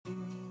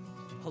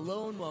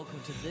Hello and welcome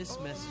to this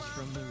message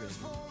from the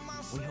river.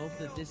 We hope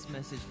that this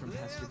message from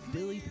Pastor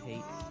Billy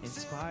Pate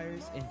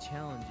inspires and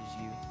challenges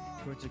you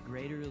towards a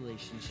greater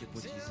relationship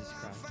with Jesus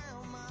Christ.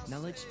 Now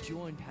let's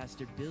join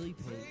Pastor Billy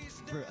Pate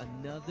for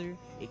another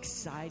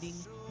exciting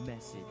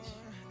message.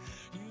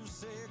 You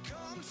say,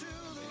 come to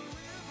the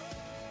river,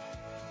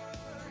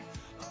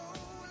 oh,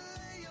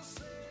 lay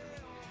yourself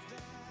down.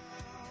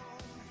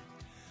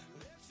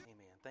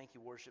 Amen. Thank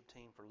you, worship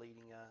team, for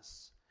leading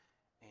us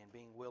and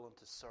being willing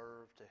to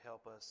serve to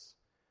help us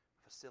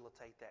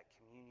facilitate that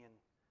communion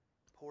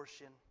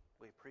portion.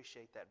 We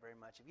appreciate that very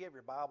much. If you have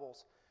your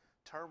Bibles,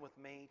 turn with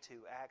me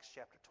to Acts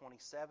chapter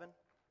 27.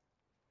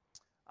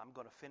 I'm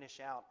going to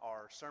finish out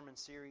our sermon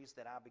series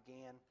that I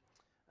began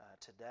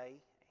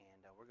today,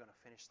 and we're going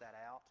to finish that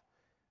out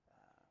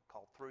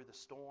called Through the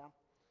Storm.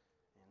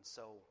 And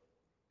so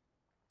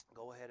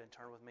go ahead and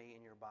turn with me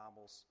in your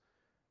Bibles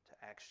to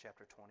Acts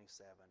chapter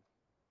 27.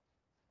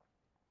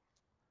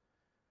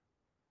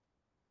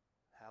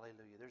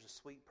 Hallelujah. There's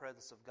a sweet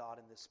presence of God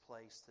in this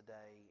place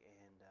today,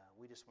 and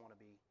we just want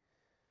to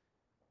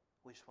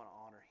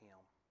honor Him.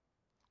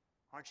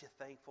 Aren't you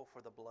thankful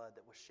for the blood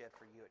that was shed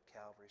for you at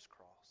Calvary's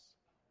cross?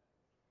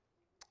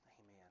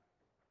 Amen.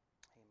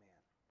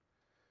 Amen.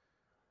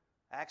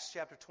 Acts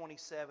chapter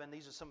 27,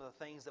 these are some of the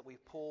things that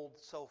we've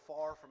pulled so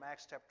far from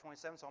Acts chapter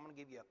 27, so I'm going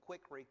to give you a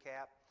quick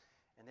recap,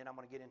 and then I'm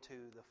going to get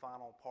into the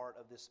final part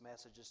of this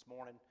message this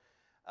morning.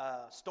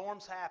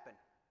 Storms happen.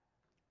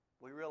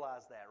 We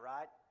realize that,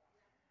 right?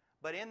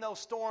 But in those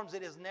storms,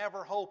 it is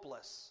never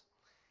hopeless.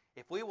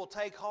 If we will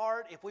take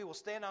heart, if we will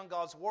stand on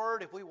God's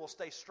Word, if we will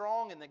stay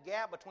strong in the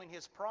gap between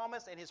His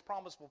promise and His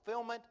promise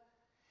fulfillment,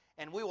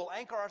 and we will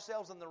anchor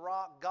ourselves in the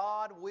rock,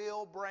 God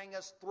will bring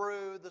us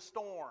through the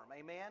storm.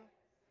 Amen?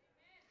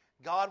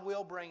 God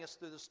will bring us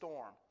through the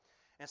storm.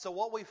 And so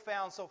what we've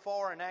found so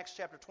far in Acts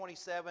chapter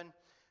 27,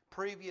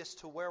 previous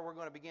to where we're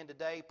going to begin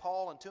today,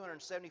 Paul and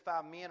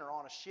 275 men are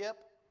on a ship.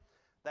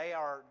 They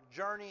are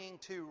journeying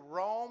to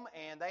Rome,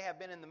 and they have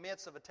been in the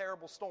midst of a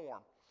terrible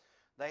storm.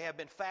 They have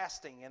been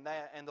fasting,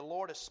 and the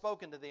Lord has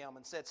spoken to them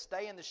and said,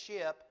 stay in the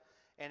ship,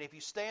 and if you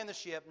stay in the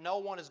ship, no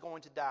one is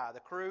going to die.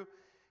 The crew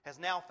has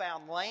now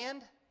found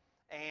land,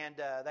 and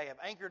they have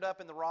anchored up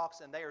in the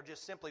rocks, and they are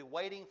just simply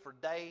waiting for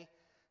day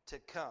to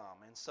come.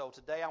 And so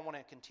today I want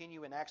to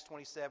continue in Acts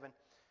 27,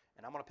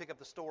 and I'm going to pick up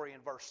the story in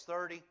verse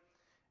 30.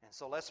 And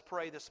so let's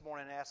pray this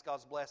morning and ask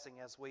God's blessing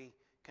as we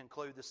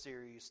conclude the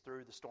series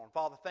Through the Storm.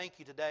 Father, thank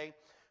you today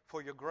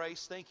for your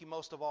grace. Thank you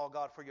most of all,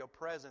 God, for your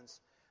presence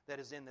that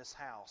is in this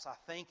house. I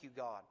thank you,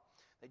 God,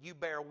 that you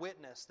bear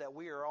witness that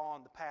we are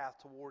on the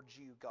path towards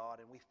you, God,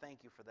 and we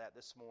thank you for that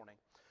this morning.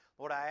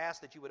 Lord, I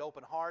ask that you would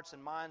open hearts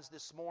and minds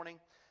this morning,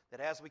 that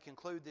as we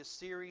conclude this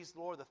series,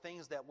 Lord, the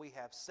things that we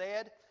have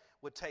said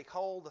would take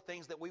hold, the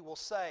things that we will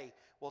say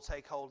will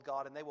take hold,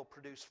 God, and they will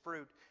produce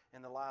fruit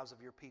in the lives of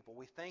your people.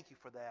 We thank you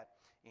for that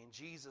in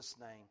Jesus'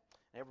 name.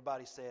 And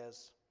everybody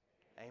says,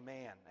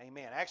 amen.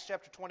 Amen. Acts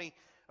chapter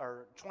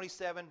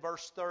 27,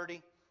 verse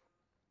 30.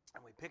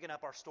 And we're picking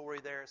up our story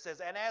there. It says,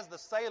 and as the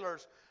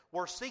sailors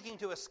were seeking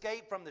to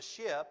escape from the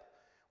ship,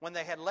 when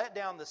they had let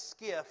down the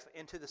skiff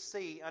into the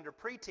sea under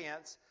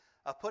pretense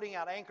of putting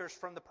out anchors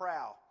from the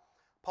prow,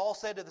 Paul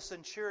said to the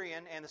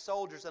centurion and the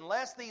soldiers,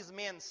 unless these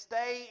men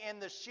stay in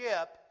the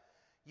ship,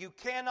 you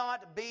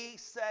cannot be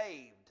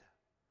saved.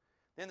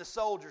 Then the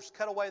soldiers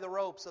cut away the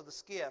ropes of the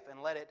skiff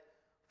and let it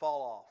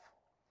fall off.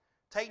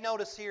 Take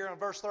notice here in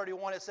verse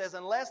 31, it says,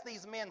 unless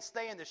these men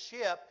stay in the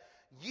ship,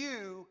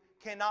 you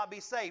cannot be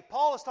saved.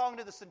 Paul is talking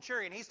to the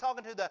centurion. He's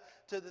talking to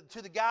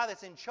the guy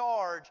that's in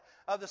charge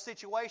of the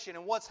situation.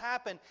 And what's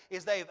happened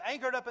is they've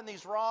anchored up in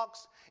these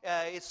rocks.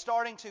 It's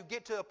starting to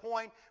get to a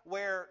point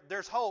where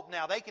there's hope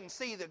now. They can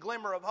see the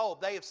glimmer of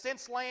hope. They have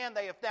sensed land.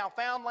 They have now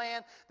found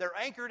land. They're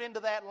anchored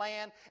into that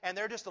land. And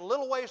they're just a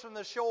little ways from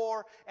the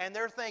shore. And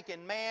they're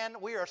thinking, man,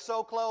 we are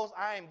so close.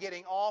 I am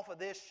getting off of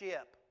this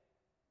ship.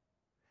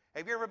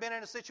 Have you ever been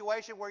in a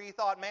situation where you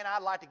thought, man,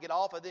 I'd like to get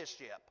off of this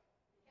ship?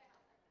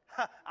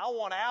 I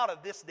want out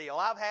of this deal.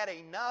 I've had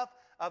enough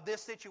of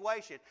this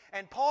situation.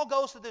 And Paul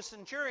goes to the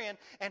centurion,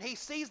 and he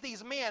sees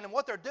these men, and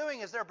what they're doing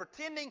is they're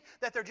pretending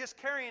that they're just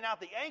carrying out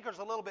the anchors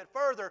a little bit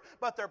further,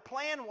 but their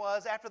plan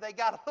was, after they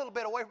got a little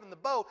bit away from the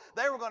boat,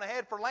 they were going to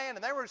head for land,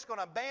 and they were just going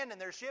to abandon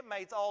their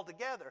shipmates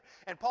altogether.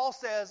 And Paul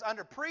says,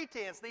 under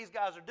pretense, these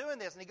guys are doing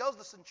this. And he goes to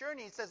the centurion,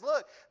 and he says,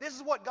 look, this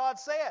is what God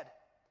said.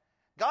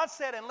 God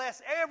said,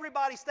 unless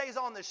everybody stays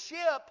on the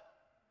ship,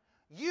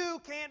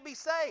 you can't be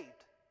saved.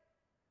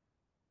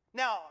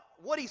 Now,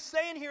 what he's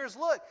saying here is,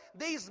 look,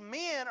 these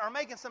men are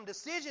making some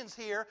decisions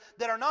here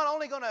that are not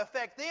only going to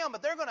affect them,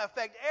 but they're going to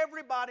affect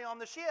everybody on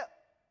the ship.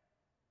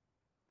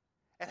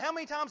 And how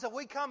many times have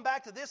we come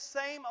back to this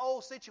same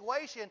old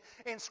situation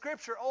in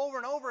Scripture over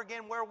and over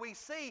again where we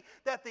see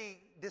that the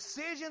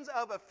decisions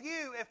of a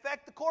few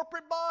affect the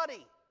corporate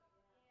body?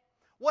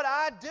 What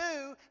I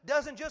do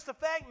doesn't just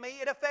affect me,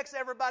 it affects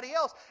everybody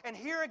else. And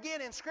here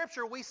again in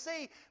Scripture we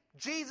see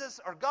Jesus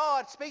or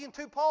God speaking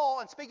to Paul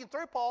and speaking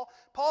through Paul,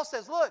 Paul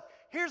says, look,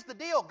 here's the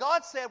deal.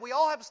 God said we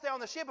all have to stay on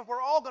the ship if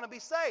we're all going to be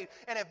saved.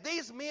 And if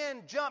these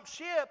men jump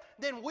ship,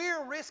 then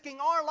we're risking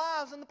our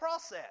lives in the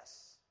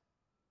process.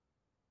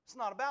 It's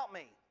not about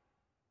me.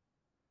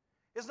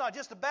 It's not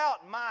just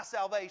about my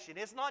salvation.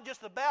 It's not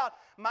just about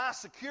my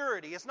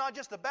security. It's not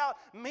just about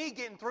me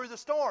getting through the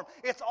storm.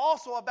 It's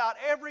also about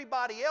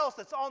everybody else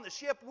that's on the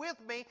ship with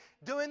me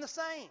doing the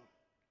same.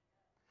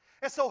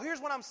 And so here's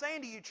what I'm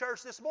saying to you,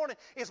 church, this morning,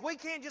 is we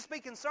can't just be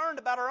concerned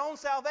about our own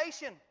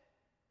salvation.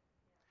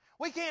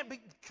 We can't be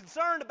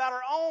concerned about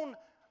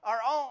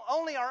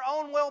only our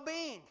own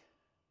well-being.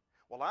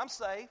 Well, I'm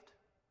saved.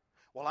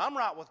 Well, I'm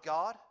right with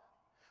God.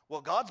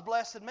 Well, God's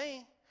blessing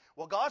me.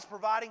 Well, God's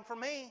providing for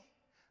me.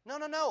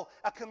 No.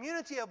 A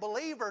community of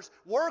believers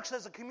works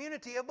as a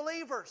community of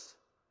believers.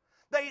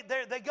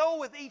 They go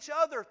with each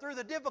other through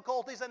the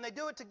difficulties and they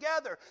do it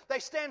together. They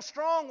stand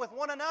strong with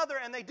one another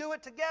and they do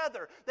it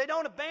together. They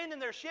don't abandon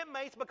their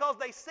shipmates because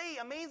they see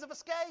a means of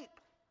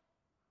escape.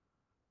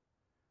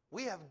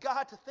 We have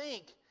got to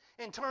think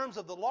in terms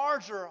of the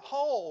larger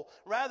whole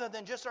rather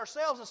than just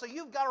ourselves. And so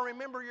you've got to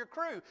remember your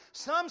crew.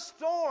 Some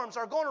storms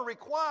are going to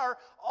require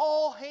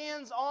all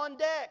hands on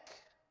deck.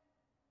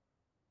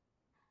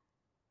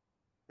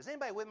 Is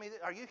anybody with me?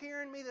 Are you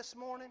hearing me this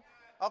morning?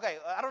 Okay,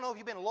 I don't know if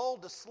you've been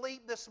lulled to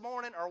sleep this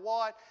morning or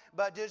what,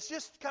 but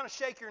just kind of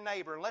shake your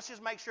neighbor and let's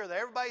just make sure that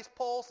everybody's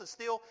pulse is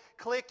still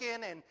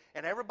clicking and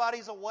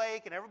everybody's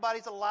awake and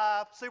everybody's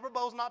alive. Super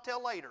Bowl's not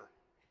till later.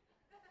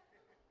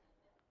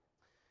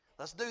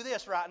 Let's do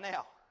this right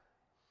now.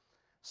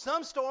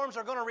 Some storms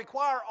are going to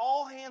require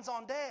all hands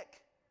on deck.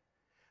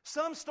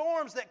 Some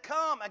storms that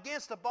come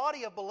against a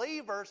body of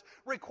believers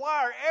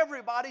require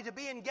everybody to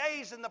be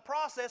engaged in the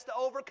process to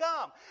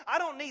overcome. I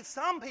don't need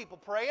some people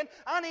praying.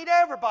 I need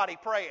everybody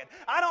praying.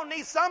 I don't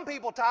need some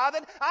people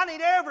tithing. I need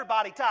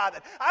everybody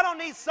tithing. I don't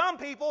need some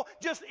people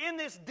just in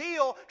this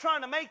deal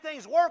trying to make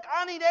things work.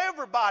 I need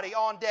everybody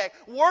on deck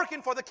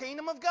working for the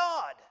kingdom of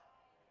God.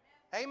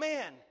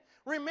 Amen.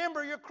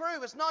 Remember your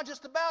crew. It's not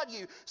just about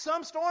you.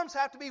 Some storms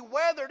have to be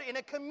weathered in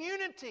a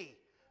community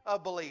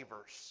of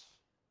believers.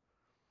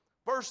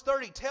 Verse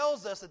 30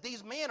 tells us that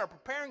these men are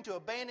preparing to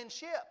abandon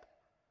ship.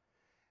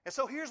 And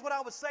so here's what I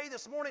would say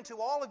this morning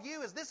to all of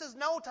you is this is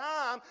no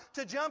time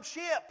to jump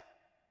ship.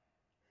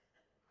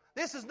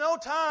 This is no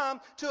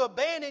time to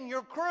abandon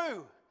your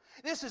crew.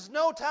 This is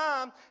no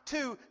time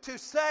to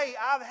say,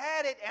 I've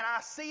had it and I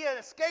see an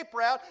escape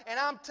route and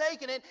I'm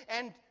taking it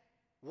and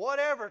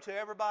whatever to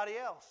everybody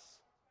else.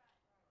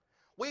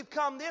 We've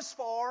come this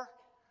far,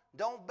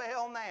 don't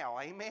bail now,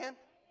 amen?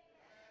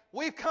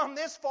 We've come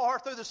this far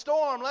through the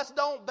storm. Let's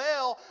don't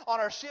bail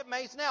on our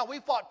shipmates now.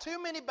 We've fought too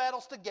many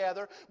battles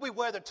together. We've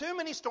weathered too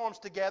many storms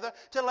together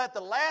to let the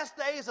last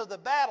days of the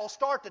battle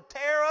start to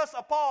tear us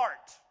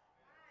apart.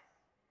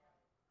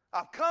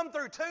 I've come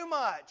through too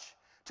much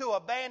to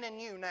abandon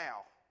you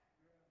now.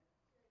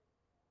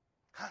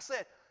 I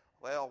said,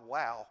 well,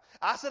 wow.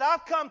 I said,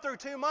 I've come through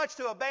too much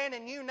to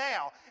abandon you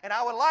now, and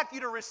I would like you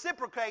to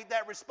reciprocate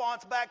that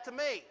response back to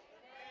me.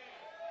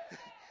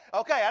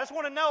 Okay, I just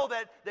want to know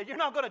that you're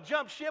not going to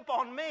jump ship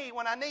on me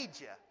when I need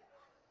you.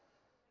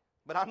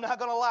 But I'm not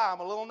going to lie, I'm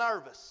a little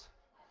nervous.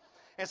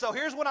 And so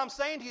here's what I'm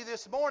saying to you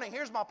this morning.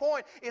 Here's my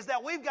point, is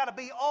that we've got to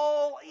be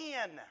all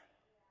in.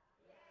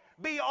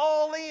 Be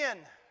all in.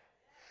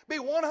 Be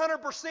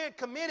 100%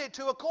 committed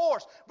to a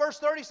course. Verse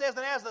 30 says,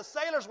 and as the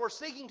sailors were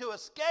seeking to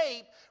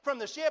escape from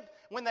the ship,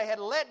 when they had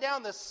let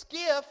down the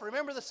skiff,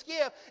 remember the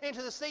skiff,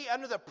 into the sea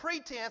under the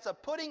pretense of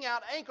putting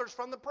out anchors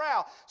from the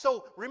prow.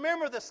 So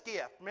remember the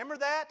skiff. Remember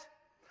that?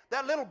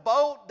 That little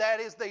boat that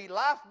is the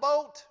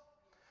lifeboat,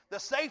 the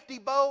safety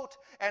boat.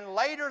 And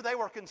later they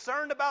were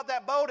concerned about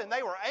that boat and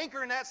they were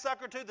anchoring that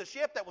sucker to the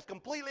ship that was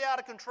completely out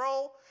of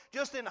control,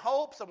 just in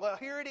hopes of, well,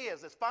 here it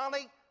is. It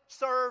finally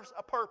serves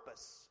a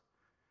purpose.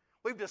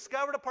 We've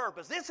discovered a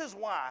purpose. This is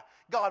why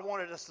God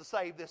wanted us to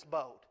save this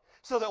boat,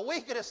 so that we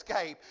could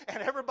escape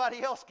and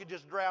everybody else could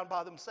just drown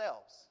by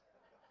themselves.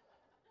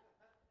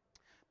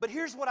 But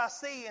here's what I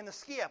see in the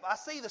skiff. I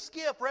see the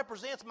skiff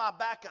represents my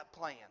backup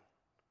plan.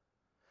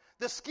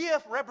 The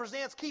skiff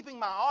represents keeping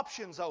my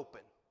options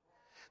open.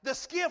 The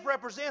skiff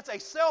represents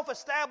a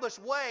self-established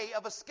way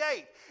of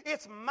escape.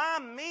 It's my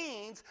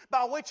means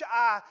by which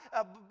I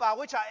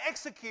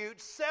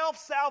execute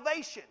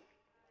self-salvation.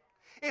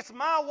 It's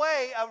my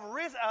way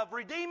of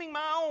redeeming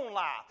my own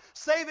life,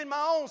 saving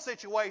my own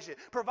situation,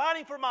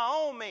 providing for my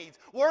own needs,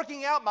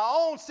 working out my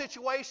own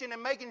situation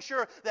and making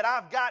sure that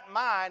I've got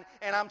mine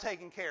and I'm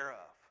taken care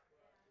of.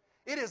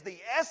 It is the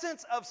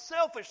essence of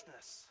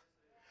selfishness.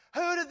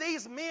 Who do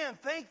these men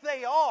think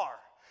they are?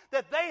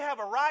 That they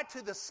have a right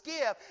to the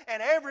skiff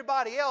and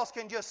everybody else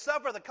can just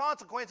suffer the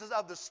consequences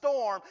of the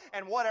storm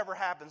and whatever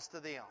happens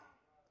to them.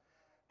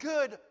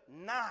 Good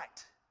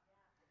night.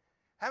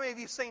 How many of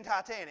you have seen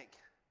Titanic?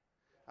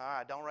 All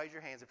right, don't raise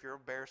your hands if you're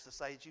embarrassed to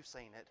say that you've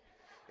seen it.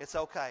 It's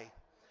okay.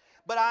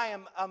 But I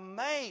am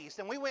amazed,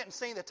 and we went and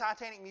seen the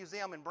Titanic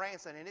Museum in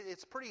Branson, and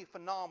it's pretty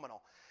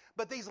phenomenal.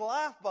 But these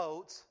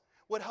lifeboats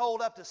would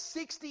hold up to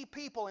 60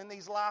 people in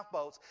these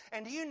lifeboats.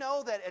 And do you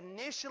know that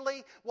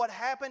initially what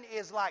happened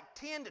is like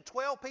 10 to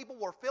 12 people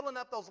were filling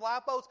up those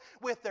lifeboats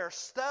with their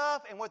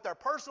stuff and with their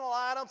personal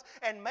items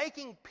and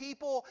making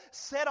people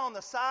sit on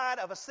the side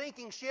of a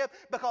sinking ship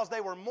because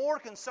they were more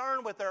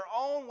concerned with their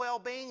own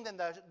well-being than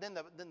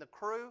the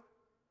crew?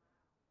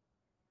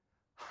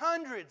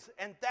 Hundreds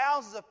and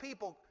thousands of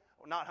people,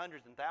 well, not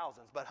hundreds and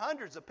thousands, but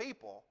hundreds of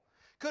people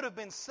could have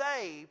been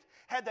saved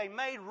had they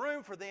made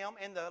room for them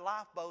in the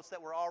lifeboats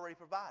that were already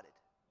provided.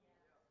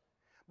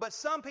 But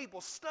some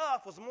people's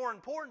stuff was more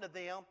important to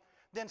them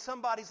than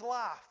somebody's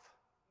life.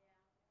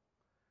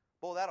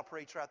 Boy, that'll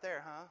preach right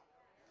there, huh?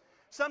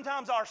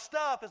 Sometimes our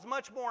stuff is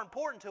much more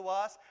important to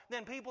us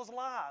than people's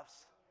lives.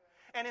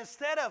 And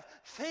instead of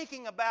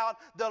thinking about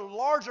the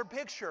larger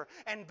picture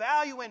and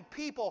valuing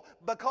people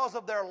because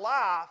of their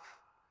life,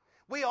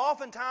 we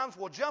oftentimes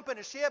will jump in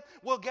a ship,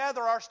 we'll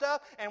gather our stuff,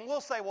 and we'll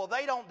say, well,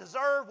 they don't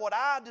deserve what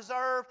I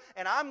deserve,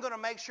 and I'm going to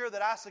make sure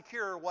that I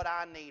secure what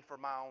I need for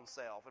my own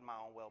self and my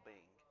own well-being.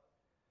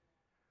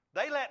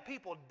 They let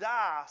people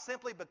die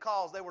simply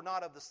because they were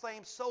not of the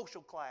same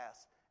social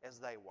class as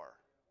they were.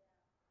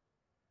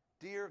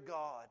 Dear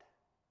God,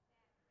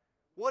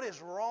 what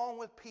is wrong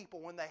with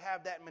people when they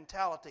have that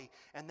mentality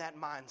and that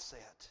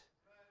mindset?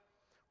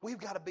 We've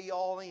got to be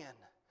all in.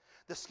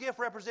 The skiff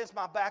represents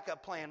my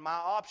backup plan, my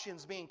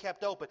options being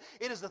kept open.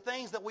 It is the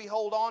things that we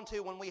hold on to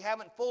when we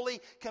haven't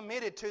fully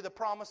committed to the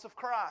promise of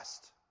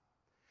Christ.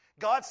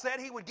 God said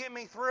He would get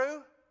me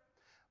through,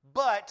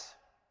 but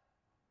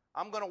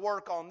I'm going to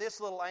work on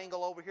this little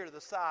angle over here to the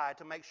side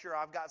to make sure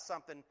I've got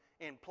something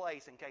in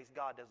place in case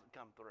God doesn't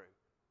come through.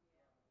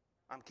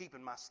 I'm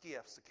keeping my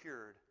skiff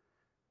secured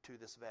to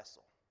this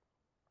vessel.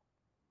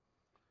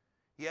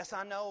 Yes,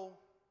 I know,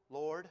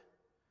 Lord,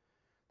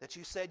 that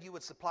you said you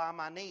would supply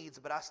my needs,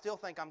 but I still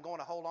think I'm going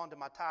to hold on to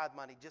my tithe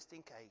money just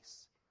in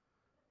case.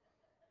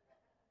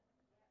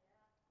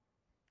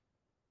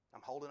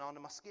 I'm holding on to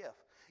my skiff.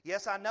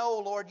 Yes, I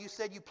know, Lord, you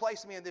said you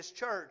placed me in this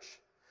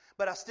church,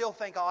 but I still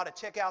think I ought to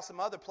check out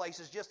some other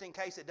places just in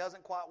case it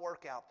doesn't quite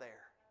work out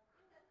there.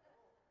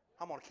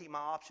 I'm going to keep my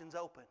options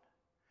open.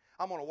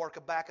 I'm going to work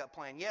a backup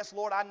plan. Yes,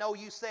 Lord, I know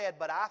you said,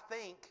 but I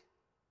think.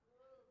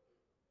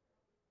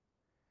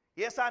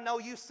 Yes, I know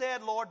you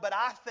said, Lord, but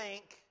I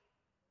think.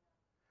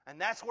 And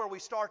that's where we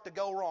start to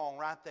go wrong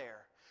right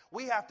there.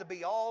 We have to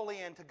be all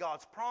in to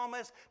God's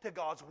promise, to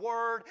God's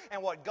Word,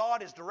 and what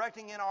God is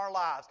directing in our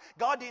lives.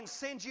 God didn't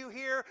send you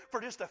here for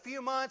just a few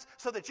months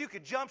so that you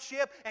could jump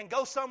ship and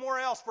go somewhere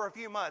else for a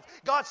few months.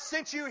 God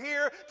sent you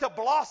here to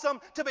blossom,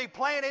 to be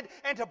planted,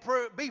 and to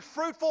be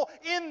fruitful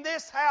in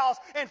this house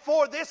and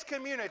for this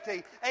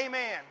community.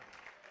 Amen.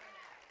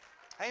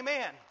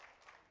 Amen.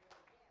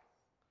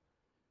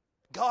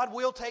 God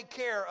will take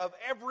care of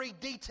every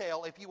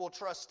detail if you will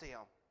trust Him.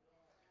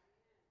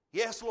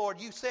 Yes, Lord,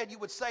 you said you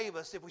would save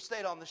us if we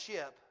stayed on the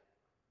ship.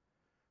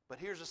 But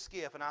here's a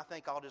skiff, and I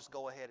think I'll just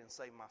go ahead and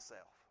save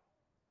myself.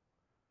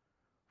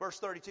 Verse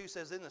 32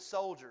 says, then the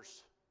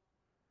soldiers,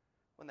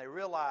 when they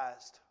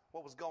realized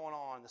what was going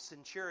on, the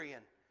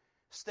centurion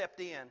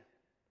stepped in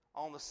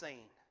on the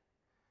scene.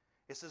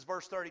 It says,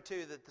 verse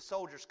 32, that the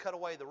soldiers cut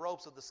away the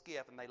ropes of the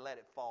skiff and they let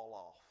it fall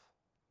off.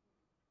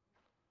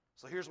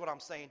 So here's what I'm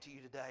saying to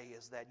you today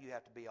is that you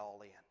have to be all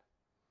in.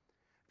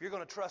 If you're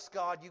going to trust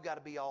God, you've got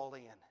to be all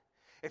in.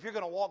 If you're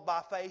going to walk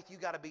by faith, you've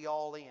got to be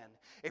all in.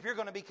 If you're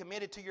going to be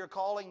committed to your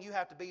calling, you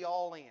have to be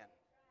all in.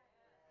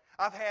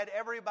 I've had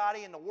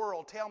everybody in the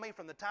world tell me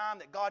from the time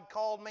that God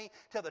called me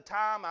to the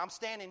time I'm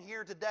standing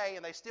here today,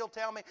 and they still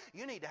tell me,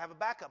 you need to have a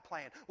backup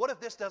plan. What if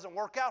this doesn't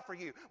work out for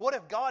you? What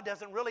if God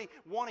doesn't really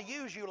want to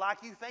use you like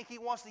you think He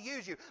wants to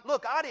use you?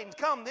 Look, I didn't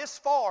come this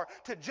far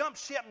to jump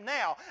ship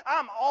now.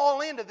 I'm all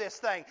into this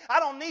thing.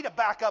 I don't need a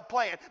backup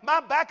plan.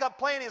 My backup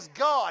plan is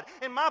God,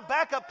 and my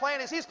backup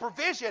plan is His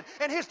provision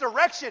and His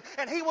direction,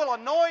 and He will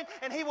anoint,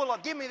 and He will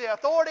give me the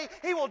authority.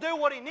 He will do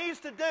what He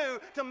needs to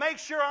do to make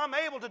sure I'm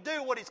able to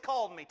do what He's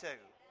called me to.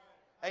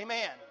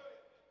 Amen.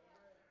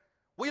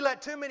 We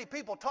let too many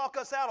people talk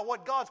us out of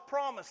what God's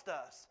promised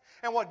us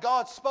and what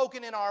God's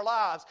spoken in our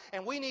lives,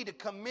 and we need to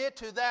commit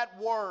to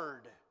that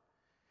word.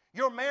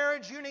 Your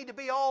marriage, you need to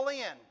be all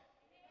in.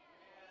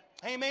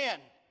 Amen.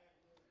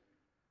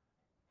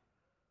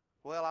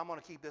 Well, I'm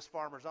going to keep this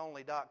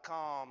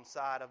farmersonly.com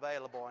site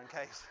available in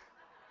case.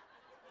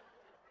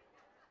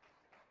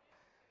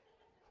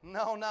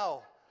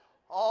 No.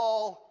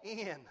 All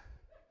in.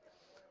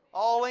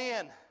 All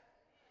in.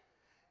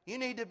 You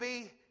need to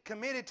be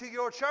committed to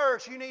your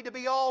church. You need to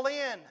be all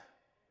in.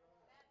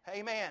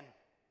 Amen.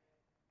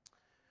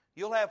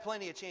 You'll have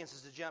plenty of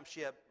chances to jump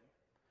ship,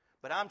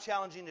 but I'm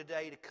challenging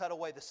today to cut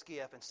away the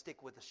skiff and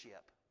stick with the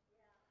ship.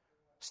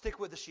 Stick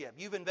with the ship.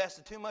 You've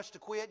invested too much to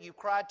quit. You've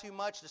cried too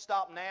much to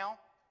stop now.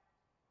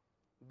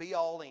 Be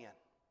all in.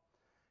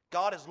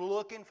 God is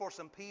looking for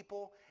some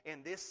people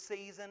in this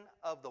season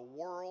of the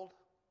world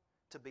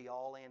to be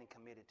all in and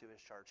committed to His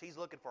church. He's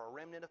looking for a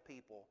remnant of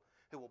people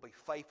who will be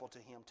faithful to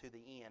Him to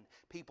the end.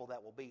 People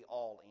that will be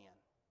all in.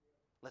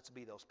 Let's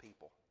be those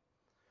people.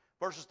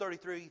 Verses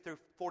 33 through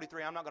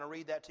 43, I'm not going to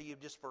read that to you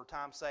just for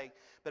time's sake.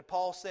 But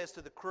Paul says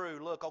to the crew,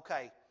 look,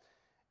 okay,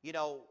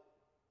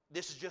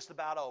 this is just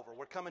about over.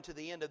 We're coming to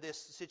the end of this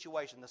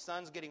situation. The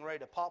sun's getting ready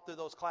to pop through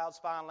those clouds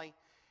finally,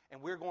 and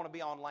we're going to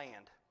be on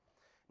land.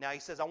 Now he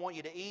says, I want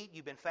you to eat.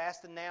 You've been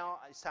fasting now.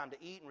 It's time to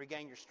eat and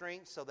regain your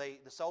strength. So the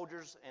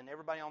soldiers and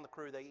everybody on the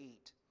crew, they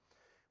eat.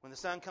 When the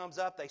sun comes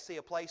up, they see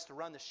a place to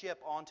run the ship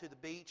onto the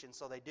beach, and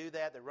so they do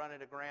that. They run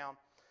it aground,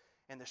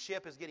 and the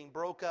ship is getting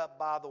broke up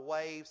by the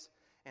waves.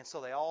 And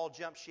so they all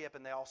jump ship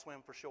and they all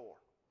swim for shore.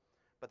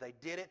 But they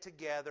did it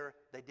together,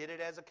 they did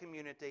it as a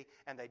community,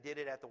 and they did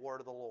it at the word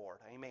of the Lord.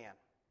 Amen.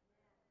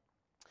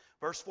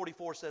 Verse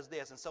 44 says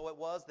this, and so it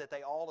was that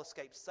they all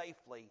escaped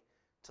safely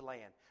to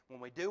land. When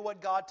we do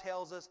what God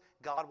tells us,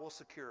 God will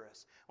secure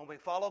us. When we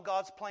follow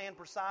God's plan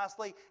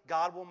precisely,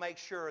 God will make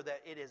sure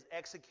that it is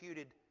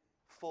executed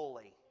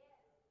fully.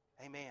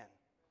 Amen.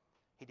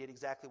 He did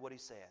exactly what He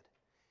said.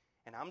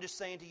 And I'm just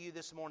saying to you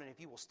this morning, if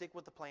you will stick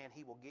with the plan,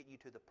 He will get you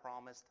to the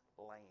promised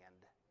land.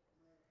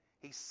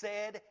 He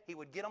said He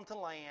would get them to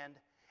land,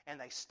 and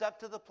they stuck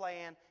to the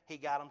plan. He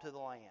got them to the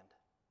land.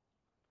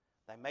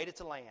 They made it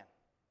to land.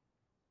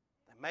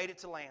 They made it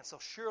to land. So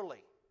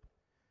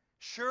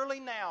surely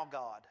now,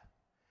 God,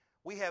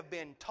 we have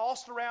been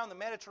tossed around the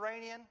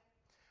Mediterranean.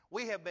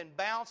 We have been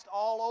bounced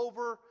all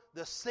over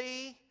the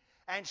sea.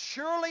 And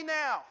surely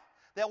now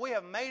that we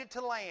have made it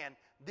to land,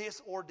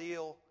 this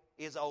ordeal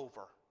is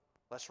over.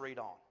 Let's read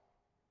on.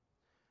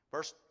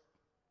 Verse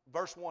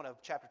 1 of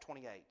chapter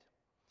 28.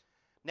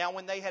 Now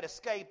when they had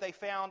escaped, they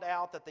found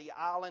out that the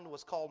island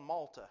was called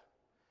Malta.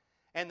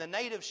 And the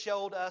natives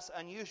showed us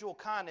unusual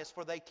kindness,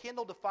 for they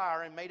kindled a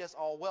fire and made us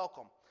all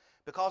welcome,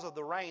 because of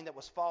the rain that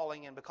was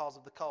falling and because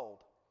of the cold.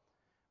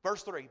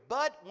 Verse 3.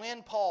 But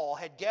when Paul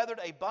had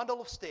gathered a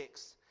bundle of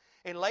sticks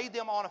and laid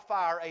them on a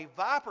fire, a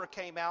viper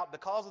came out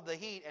because of the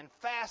heat and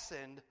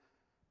fastened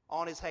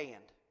on his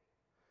hand.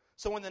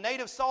 So when the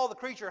natives saw the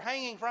creature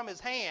hanging from his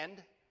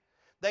hand,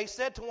 they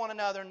said to one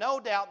another, no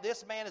doubt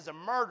this man is a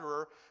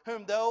murderer,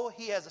 whom though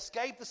he has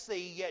escaped the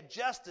sea, yet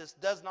justice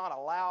does not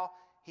allow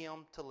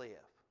him to live.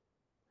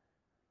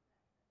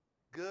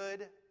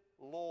 Good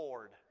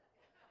Lord.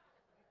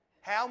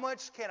 How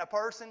much can a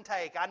person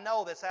take? I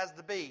know this has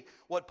to be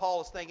what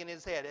Paul is thinking in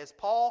his head.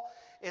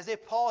 As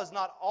if Paul has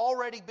not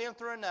already been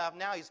through enough,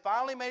 now he's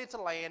finally made it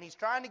to land. He's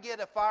trying to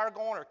get a fire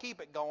going or keep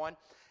it going,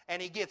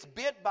 and he gets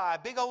bit by a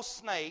big old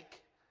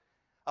snake,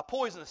 a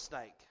poisonous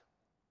snake.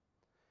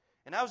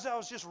 And I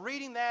was just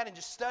reading that and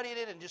just studying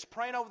it and just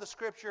praying over the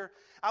Scripture.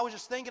 I was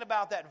just thinking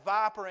about that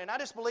viper, and I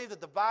just believe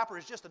that the viper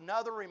is just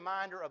another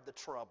reminder of the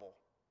trouble.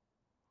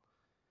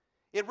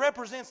 It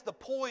represents the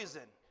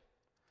poison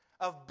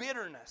of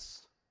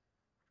bitterness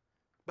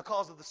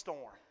because of the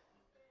storm.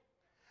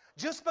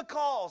 Just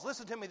because,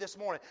 listen to me this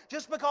morning,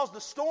 just because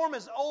the storm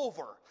is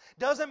over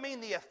doesn't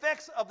mean the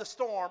effects of the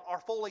storm are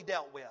fully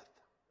dealt with.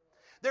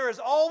 There is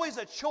always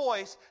a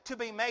choice to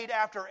be made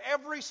after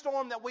every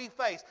storm that we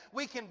face.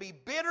 We can be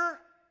bitter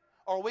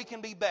or we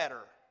can be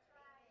better.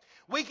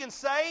 We can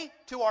say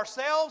to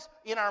ourselves,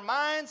 in our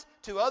minds,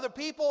 to other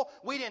people,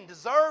 we didn't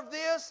deserve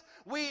this.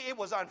 It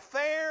was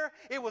unfair.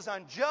 It was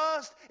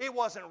unjust. It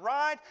wasn't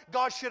right.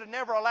 God should have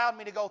never allowed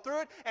me to go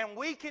through it. And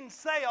we can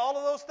say all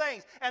of those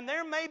things. And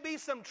there may be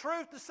some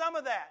truth to some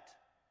of that.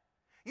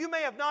 You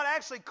may have not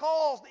actually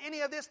caused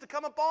any of this to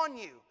come upon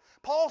you.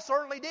 Paul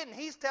certainly didn't.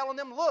 He's telling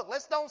them, look,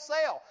 let's don't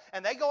sail.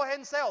 And they go ahead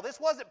and sail. This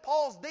wasn't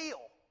Paul's deal.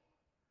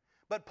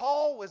 But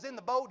Paul was in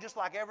the boat just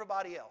like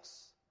everybody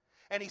else.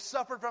 And he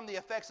suffered from the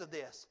effects of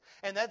this.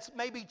 And that's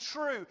maybe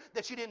true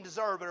that you didn't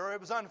deserve it, or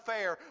it was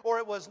unfair, or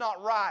it was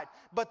not right.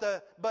 But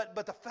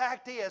the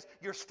fact is,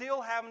 you're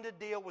still having to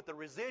deal with the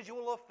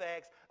residual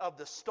effects of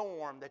the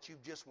storm that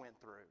you've just went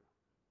through.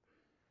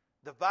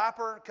 The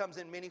viper comes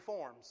in many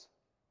forms.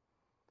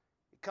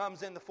 It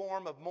comes in the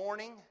form of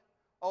mourning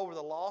over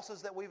the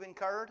losses that we've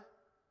incurred.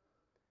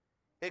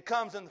 It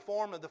comes in the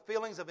form of the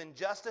feelings of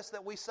injustice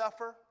that we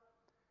suffer.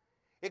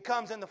 It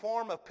comes in the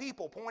form of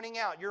people pointing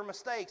out your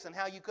mistakes and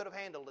how you could have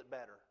handled it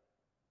better.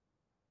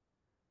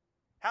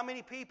 How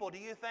many people do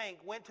you think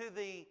went to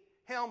the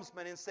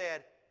helmsman and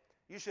said,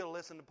 you should have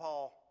listened to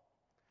Paul.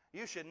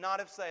 You should not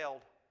have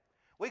sailed.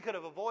 We could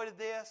have avoided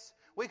this.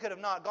 We could have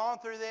not gone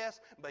through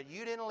this, but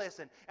you didn't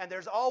listen. And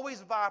there's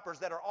always vipers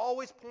that are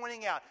always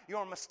pointing out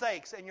your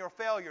mistakes and your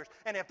failures.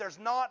 And if there's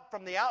not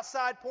from the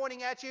outside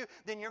pointing at you,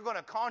 then you're going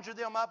to conjure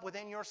them up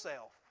within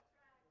yourself.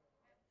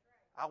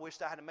 I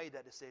wished I had made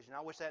that decision.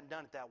 I wish I hadn't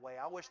done it that way.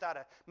 I wished I'd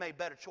have made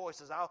better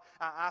choices.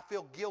 I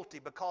feel guilty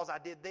because I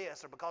did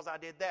this or because I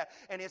did that.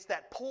 And it's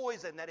that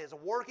poison that is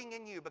working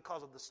in you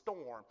because of the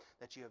storm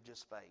that you have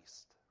just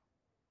faced.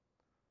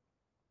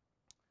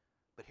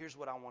 But here's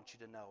what I want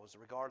you to know is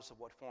regardless of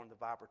what form the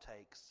viper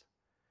takes,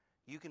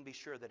 you can be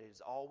sure that it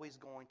is always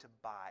going to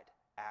bite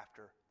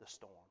after the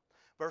storm.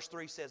 Verse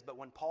 3 says, but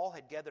when Paul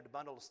had gathered a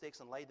bundle of sticks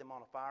and laid them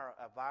on a fire,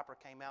 a viper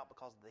came out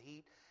because of the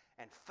heat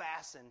and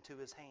fastened to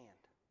his hand.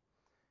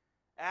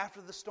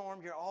 After the storm,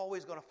 you're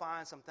always going to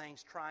find some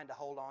things trying to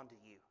hold on to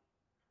you.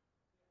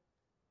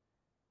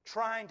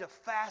 Trying to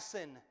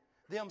fasten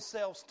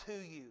themselves to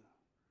you.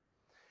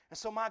 And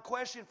so my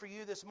question for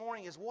you this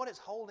morning is, what is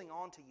holding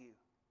on to you?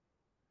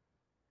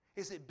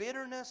 Is it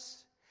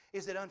bitterness?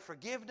 Is it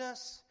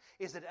unforgiveness?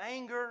 Is it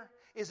anger?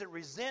 Is it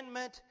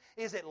resentment?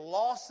 Is it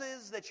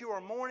losses that you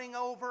are mourning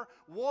over?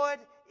 What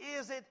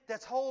is it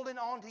that's holding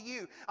on to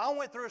you? I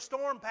went through a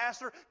storm,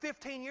 Pastor,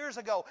 15 years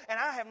ago, and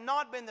I have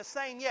not been the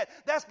same yet.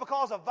 That's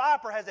because a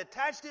viper has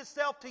attached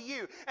itself to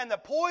you, and the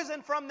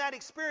poison from that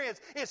experience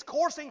is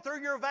coursing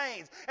through your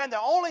veins. And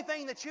the only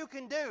thing that you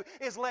can do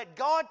is let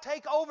God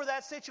take over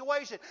that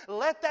situation.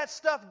 Let that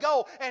stuff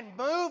go and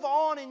move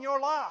on in your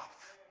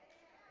life.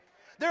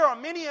 There are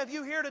many of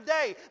you here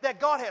today that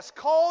God has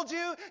called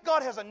you,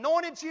 God has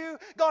anointed you,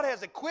 God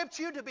has equipped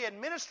you to be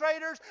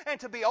administrators and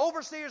to be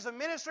overseers of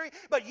ministry,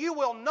 but you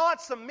will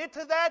not submit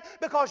to that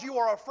because you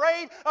are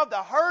afraid of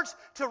the hurts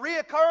to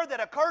reoccur that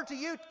occurred to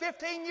you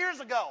 15 years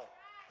ago.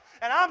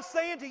 And I'm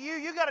saying to you,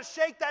 you got to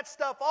shake that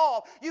stuff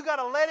off. You got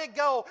to let it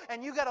go,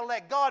 and you got to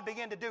let God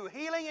begin to do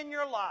healing in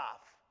your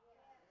life,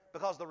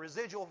 because the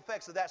residual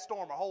effects of that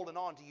storm are holding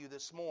on to you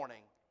this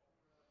morning.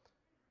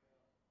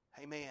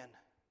 Amen.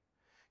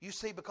 You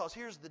see, because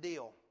here's the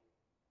deal.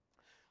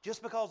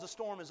 Just because the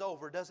storm is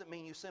over doesn't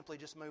mean you simply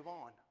just move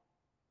on.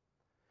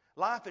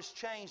 Life has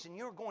changed, and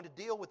you're going to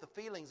deal with the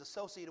feelings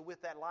associated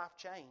with that life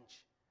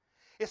change.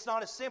 It's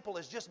not as simple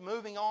as just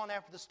moving on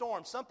after the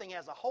storm. Something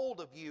has a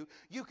hold of you.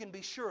 You can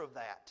be sure of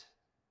that.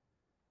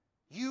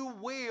 You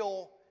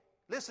will,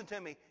 listen to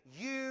me,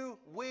 you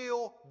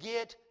will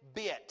get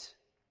bit.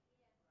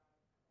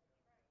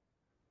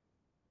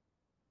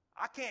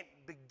 I can't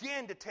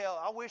begin to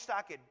tell. I wish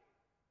I could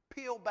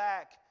peel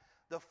back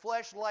the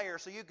flesh layer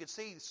so you could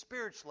see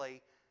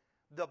spiritually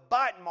the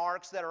bite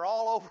marks that are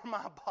all over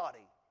my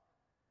body,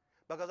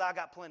 because I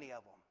got plenty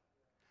of them.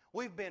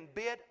 We've been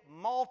bit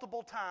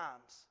multiple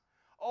times,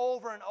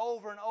 over and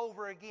over and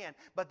over again,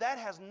 but that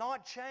has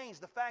not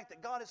changed the fact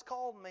that God has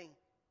called me.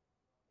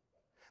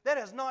 That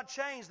has not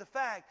changed the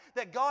fact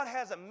that God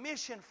has a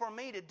mission for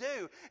me to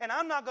do, and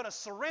I'm not going to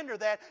surrender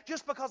that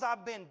just because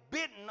I've been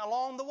bitten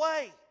along the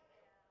way.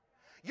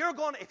 You're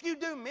going to, if you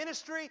do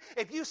ministry,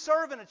 if you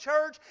serve in a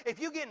church, if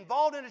you get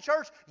involved in a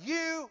church,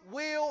 you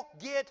will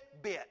get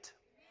bit.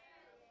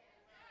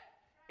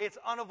 It's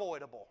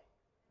unavoidable.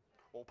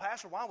 Well,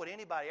 Pastor, why would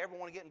anybody ever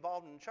want to get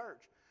involved in the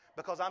church?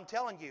 Because I'm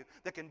telling you,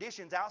 the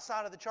conditions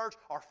outside of the church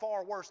are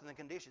far worse than the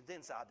conditions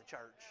inside the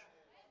church.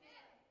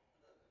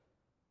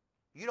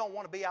 You don't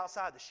want to be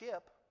outside the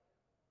ship.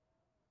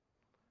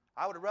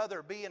 I would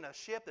rather be in a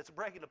ship that's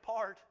breaking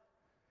apart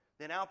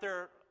than out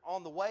there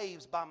on the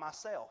waves by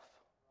myself.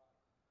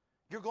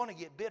 You're going to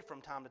get bit from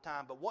time to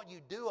time, but what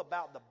you do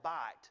about the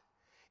bite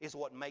is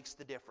what makes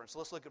the difference.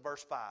 Let's look at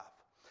verse 5.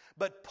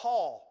 But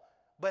Paul,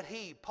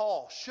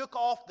 shook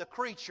off the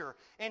creature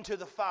into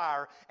the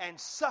fire and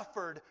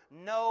suffered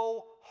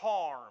no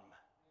harm.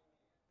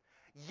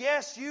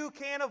 Yes, you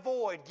can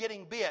avoid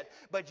getting bit,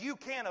 but you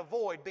can't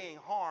avoid being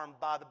harmed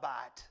by the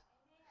bite.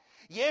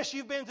 Yes,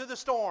 you've been through the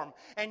storm,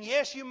 and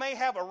yes, you may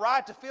have a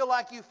right to feel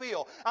like you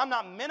feel. I'm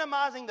not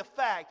minimizing the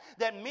fact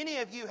that many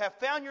of you have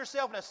found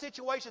yourself in a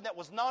situation that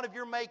was not of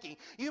your making.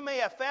 You may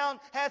have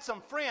had some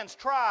friends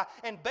try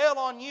and bail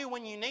on you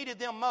when you needed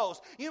them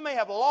most. You may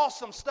have lost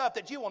some stuff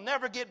that you will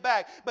never get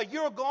back, but you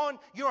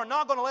are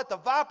not going to let the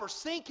viper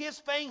sink his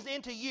fangs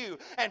into you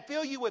and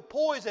fill you with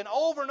poison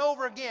over and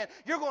over again.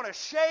 You're going to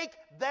shake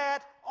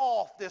that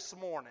off this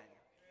morning.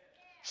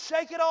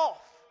 Shake it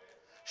off.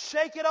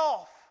 Shake it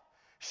off.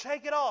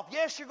 Shake it off.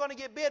 Yes, you're going to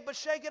get bit, but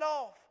shake it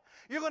off.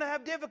 You're going to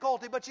have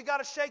difficulty, but you got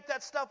to shake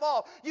that stuff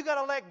off. You got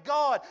to let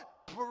God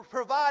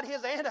provide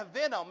His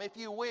antivenom, if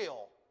you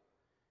will,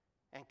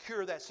 and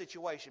cure that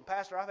situation.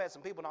 Pastor, I've had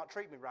some people not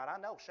treat me right. I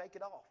know. Shake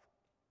it off.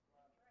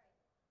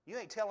 You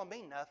ain't telling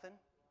me nothing.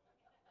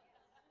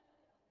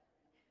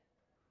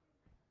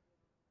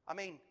 I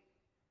mean,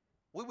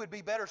 we would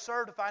be better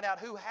served to find out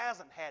who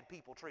hasn't had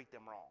people treat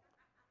them wrong.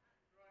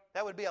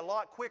 That would be a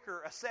lot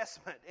quicker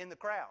assessment in the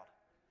crowd.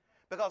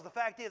 Because the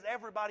fact is,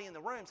 everybody in the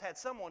room's had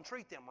someone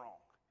treat them wrong.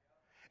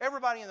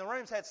 Everybody in the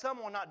room's had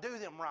someone not do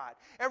them right.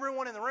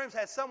 Everyone in the room's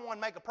had someone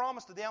make a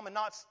promise to them and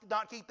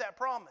not keep that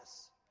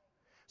promise.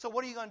 So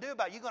what are you going to do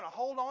about it? Are you going to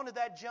hold on to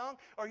that junk,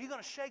 or are you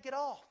going to shake it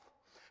off?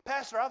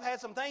 Pastor, I've had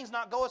some things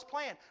not go as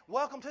planned.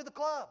 Welcome to the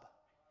club.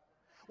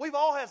 We've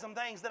all had some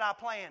things that I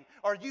planned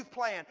or you've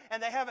planned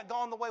and they haven't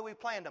gone the way we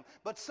planned them.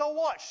 But so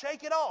what?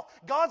 Shake it off.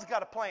 God's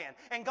got a plan.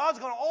 And God's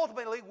going to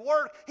ultimately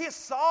work His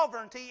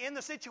sovereignty in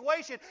the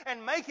situation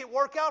and make it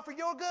work out for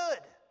your good.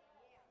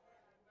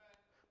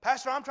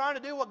 Pastor, I'm trying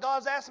to do what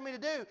God's asking me to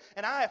do,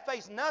 and I have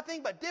faced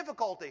nothing but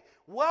difficulty.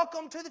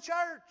 Welcome to the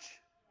church.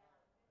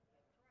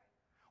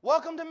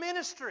 Welcome to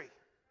ministry.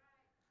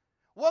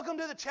 Welcome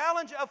to the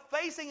challenge of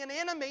facing an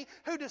enemy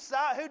who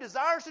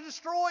desires to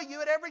destroy you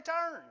at every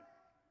turn.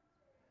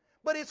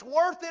 But it's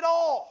worth it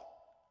all.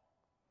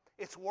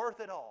 It's worth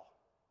it all.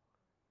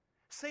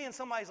 Seeing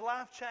somebody's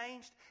life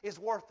changed is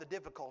worth the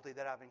difficulty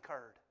that I've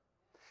incurred.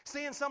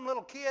 Seeing some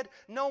little kid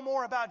know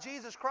more about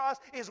Jesus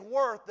Christ is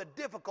worth the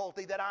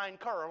difficulty that I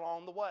incur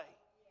along the way.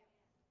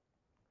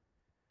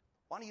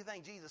 Why do you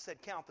think Jesus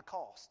said count the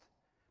cost?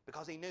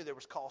 Because He knew there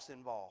was cost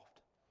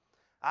involved.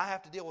 I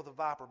have to deal with a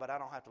viper, but I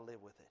don't have to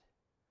live with it.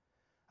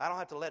 I don't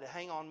have to let it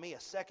hang on me a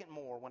second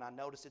more. When I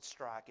notice it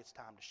strike, it's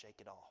time to shake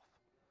it off.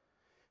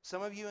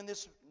 Some of you in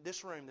this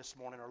room this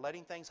morning are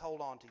letting things hold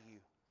on to you.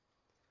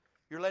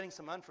 You're letting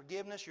some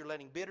unforgiveness, you're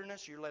letting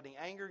bitterness, you're letting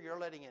anger, you're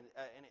letting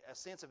a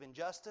sense of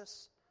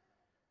injustice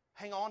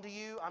hang on to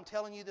you. I'm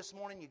telling you this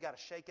morning, you've got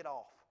to shake it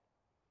off.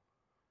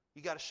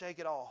 You've got to shake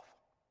it off.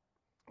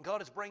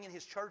 God is bringing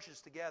His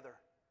churches together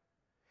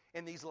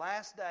in these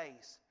last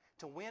days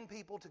to win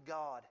people to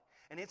God.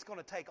 And it's going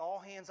to take all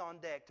hands on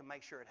deck to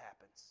make sure it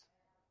happens.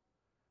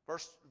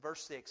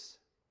 Verse 6.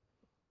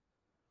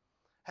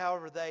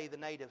 However, they, the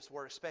natives,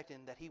 were expecting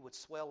that he would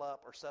swell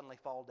up or suddenly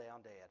fall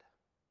down dead.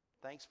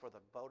 Thanks for the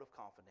vote of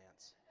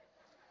confidence.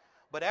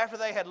 But after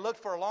they had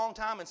looked for a long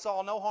time and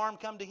saw no harm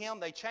come to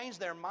him, they changed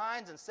their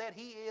minds and said,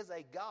 he is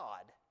a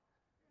god.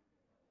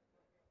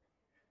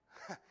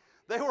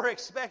 They were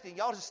expecting,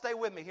 y'all just stay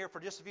with me here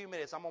for just a few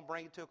minutes. I'm going to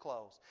bring it to a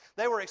close.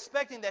 They were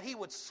expecting that he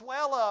would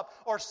swell up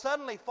or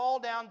suddenly fall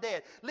down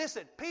dead.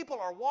 Listen, people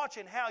are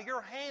watching how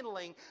you're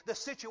handling the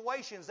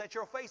situations that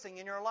you're facing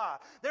in your life.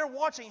 They're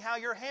watching how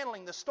you're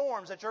handling the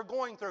storms that you're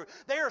going through.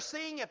 They are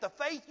seeing if the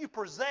faith you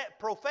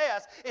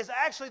profess is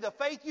actually the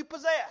faith you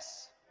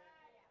possess.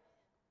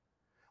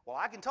 Well,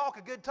 I can talk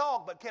a good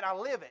talk, but can I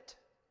live it?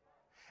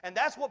 And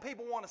that's what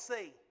people want to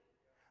see.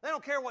 They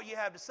don't care what you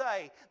have to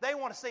say. They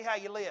want to see how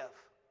you live.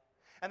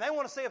 And they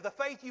want to see if the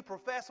faith you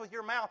profess with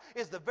your mouth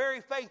is the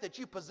very faith that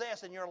you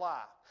possess in your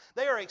life.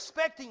 They are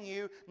expecting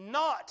you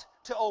not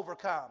to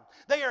overcome.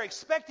 They are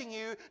expecting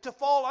you to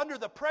fall under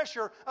the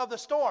pressure of the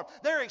storm.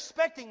 They're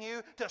expecting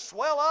you to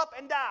swell up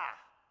and die.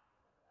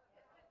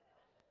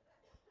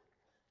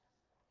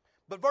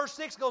 But verse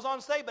 6 goes on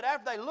to say, but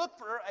after they looked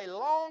for a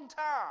long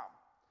time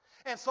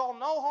and saw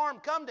no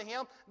harm come to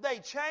him, they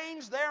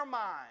changed their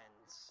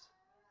minds.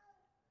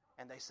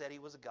 And they said he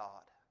was a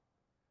god.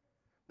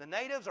 The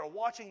natives are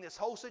watching this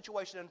whole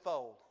situation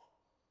unfold.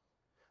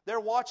 They're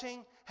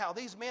watching how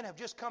these men have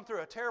just come through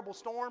a terrible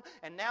storm,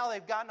 and now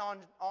they've gotten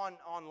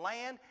on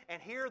land,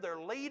 and here their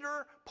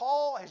leader,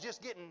 Paul, is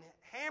just getting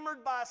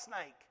hammered by a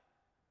snake.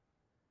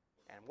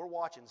 And we're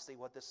watching to see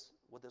what this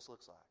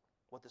looks like,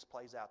 what this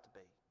plays out to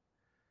be.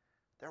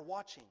 They're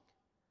watching.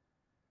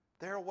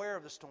 They're aware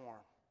of the storm.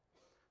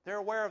 They're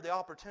aware of the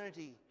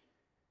opportunity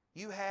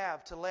you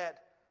have to let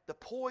the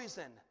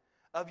poison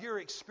of your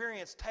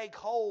experience take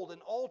hold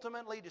and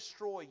ultimately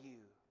destroy you.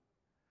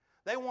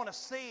 They want to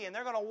see, and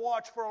they're going to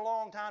watch for a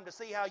long time to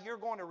see how you're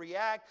going to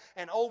react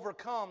and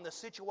overcome the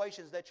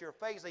situations that you're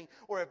facing,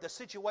 or if the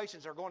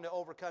situations are going to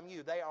overcome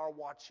you. They are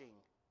watching.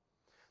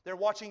 They're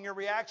watching your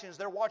reactions.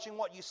 They're watching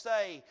what you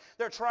say.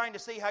 They're trying to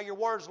see how your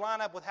words line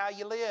up with how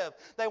you live.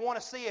 They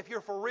want to see if you're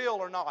for real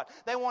or not.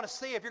 They want to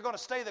see if you're going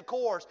to stay the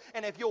course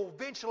and if you'll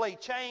eventually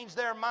change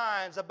their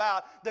minds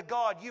about the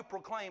God you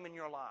proclaim in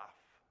your life.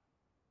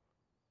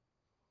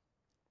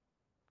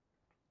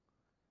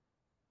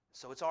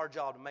 So it's our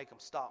job to make them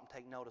stop and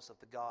take notice of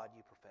the God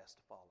you profess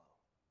to follow.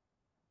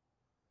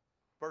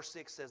 Verse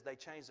 6 says they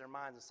changed their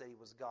minds and said he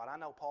was God. I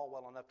know Paul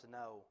well enough to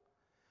know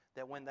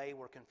that when they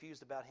were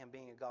confused about him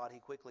being a God, he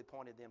quickly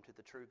pointed them to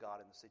the true God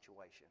in the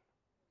situation.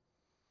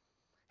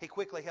 He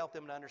quickly helped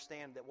them to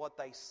understand that what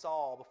they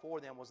saw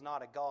before them was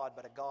not a God,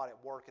 but a God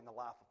at work in the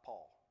life of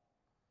Paul.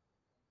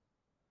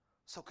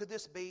 So could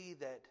this be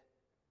that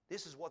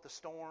this is what the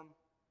storm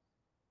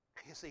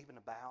is even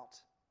about?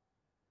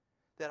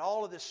 That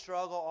all of this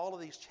struggle, all of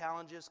these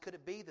challenges, could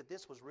it be that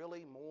this was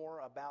really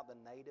more about the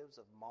natives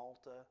of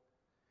Malta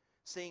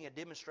seeing a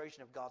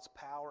demonstration of God's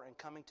power and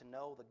coming to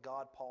know the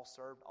God Paul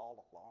served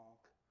all along?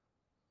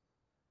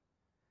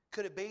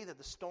 Could it be that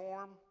the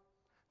storm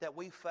that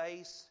we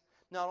face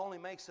not only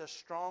makes us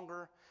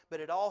stronger, but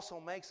it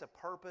also makes a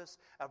purpose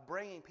of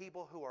bringing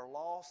people who are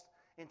lost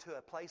into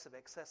a place of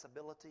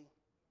accessibility?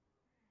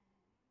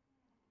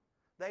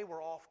 They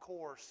were off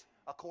course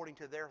according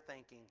to their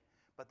thinking,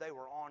 but they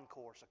were on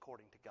course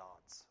according to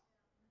God's.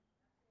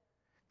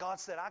 God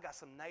said, I got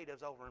some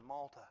natives over in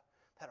Malta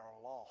that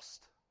are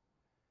lost.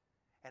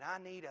 And I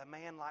need a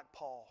man like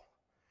Paul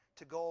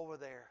to go over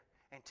there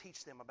and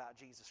teach them about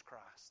Jesus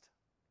Christ.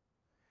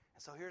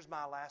 And so here's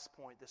my last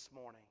point this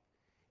morning,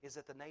 is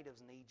that the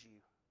natives need you.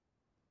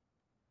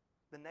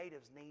 The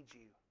natives need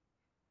you.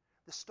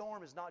 The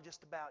storm is not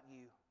just about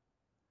you,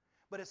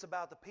 but it's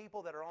about the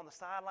people that are on the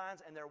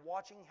sidelines, and they're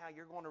watching how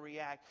you're going to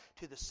react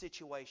to the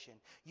situation.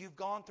 You've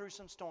gone through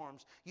some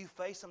storms. You've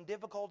faced some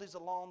difficulties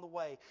along the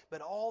way. But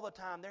all the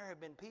time, there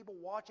have been people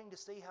watching to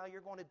see how you're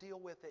going to deal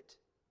with it.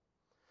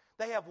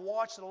 They have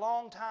watched a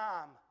long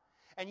time.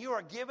 And you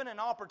are given an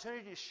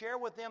opportunity to share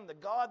with them the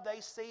God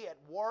they see at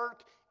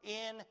work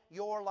in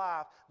your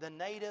life. The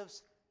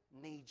natives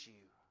need you.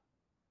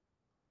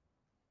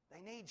 They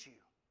need you.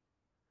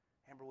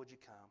 Amber, would you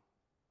come?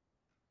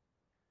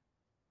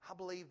 I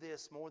believe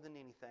this more than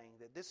anything,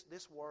 that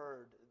this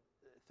word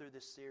through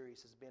this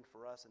series has been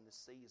for us in this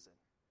season.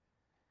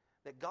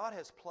 That God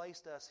has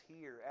placed us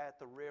here at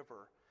the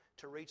river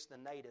to reach the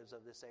natives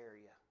of this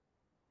area.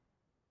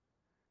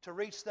 to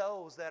reach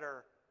those that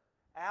are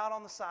out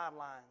on the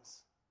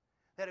sidelines,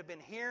 that have been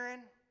hearing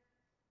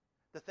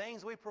the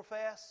things we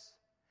profess,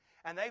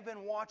 and they've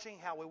been watching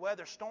how we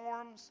weather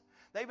storms.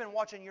 They've been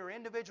watching your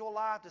individual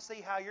life to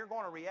see how you're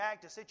going to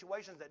react to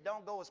situations that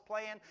don't go as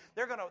planned.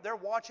 They're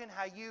watching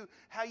how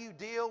you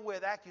deal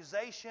with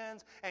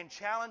accusations and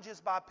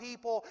challenges by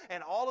people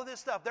and all of this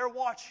stuff. They're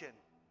watching.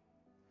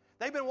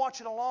 They've been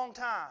watching a long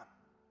time.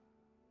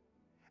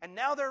 And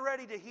now they're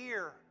ready to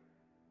hear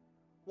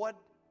what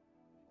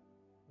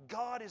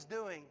God is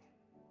doing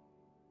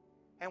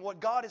and what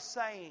God is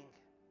saying,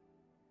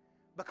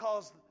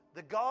 because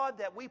the God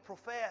that we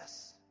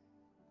profess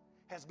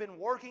has been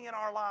working in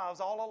our lives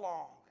all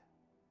along,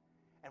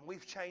 and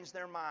we've changed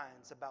their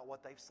minds about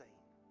what they've seen.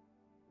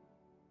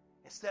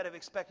 Instead of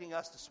expecting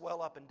us to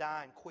swell up and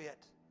die and quit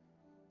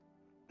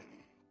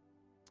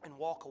and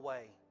walk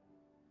away,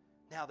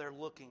 now they're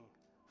looking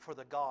for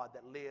the God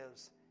that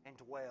lives and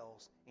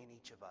dwells in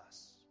each of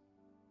us.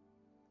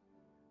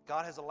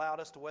 God has allowed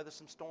us to weather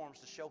some storms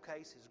to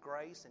showcase His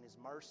grace and His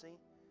mercy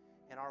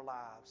in our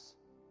lives.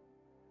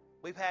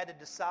 We've had to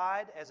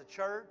decide as a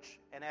church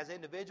and as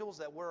individuals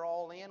that we're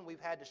all in.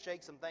 We've had to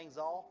shake some things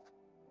off.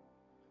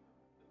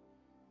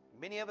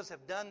 Many of us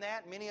have done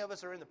that. Many of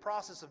us are in the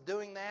process of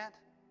doing that.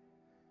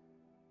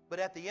 But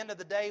at the end of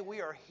the day, we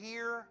are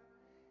here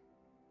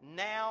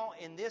now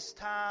in this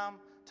time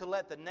to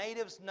let the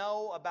natives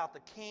know about the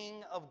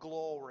King of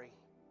Glory.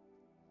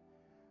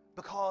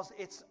 Because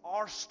it's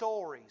our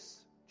stories,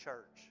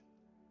 church,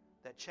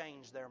 that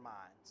change their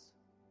minds.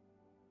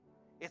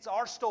 It's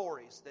our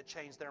stories that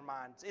change their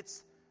minds.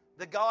 It's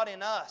the God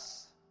in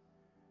us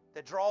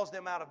that draws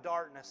them out of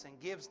darkness and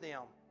gives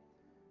them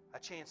a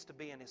chance to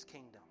be in His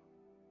kingdom.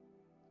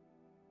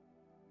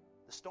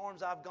 The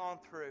storms I've gone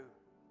through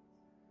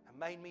have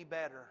made me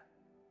better,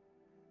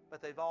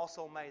 but they've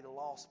also made the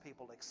lost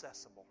people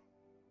accessible.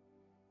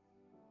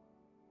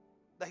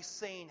 They've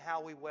seen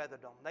how we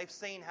weathered them. They've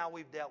seen how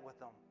we've dealt with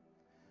them.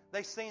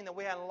 They've seen that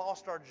we hadn't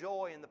lost our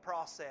joy in the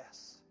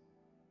process.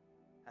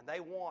 And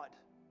they want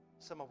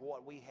some of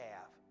what we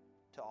have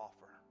to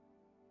offer.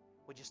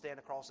 Would you stand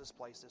across this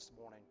place this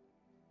morning?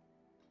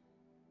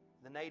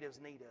 The natives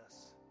need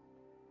us.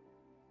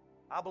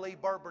 I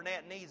believe Burt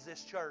Burnett needs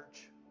this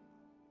church.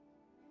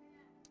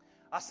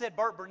 I said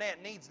Burt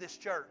Burnett needs this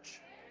church.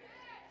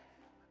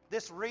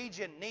 This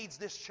region needs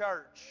this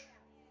church.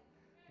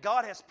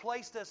 God has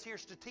placed us here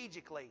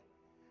strategically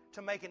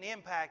to make an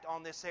impact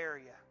on this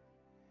area.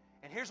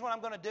 And here's what I'm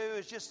going to do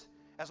is just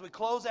as we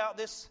close out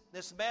this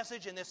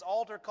message and this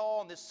altar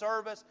call and this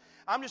service,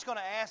 I'm just going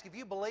to ask if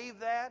you believe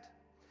that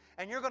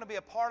and you're going to be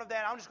a part of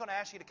that. I'm just going to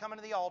ask you to come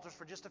into the altars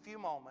for just a few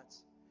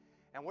moments.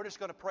 And we're just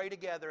going to pray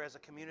together as a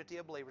community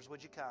of believers.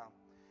 Would you come?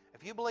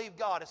 If you believe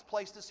God has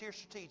placed us here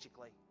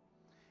strategically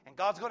and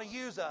God's going to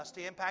use us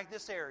to impact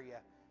this area,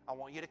 I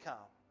want you to come.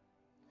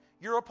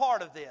 You're a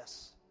part of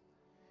this.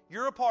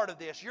 You're a part of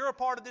this. You're a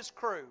part of this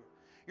crew.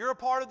 You're a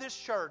part of this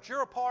church.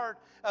 You're a part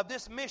of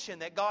this mission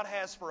that God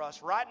has for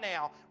us right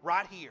now,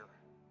 right here.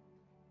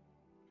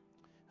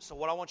 So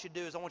what I want you to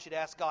do is I want you to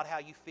ask God how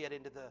you fit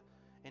into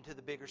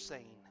the bigger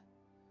scene.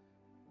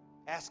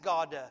 Ask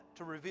God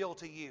to reveal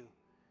to you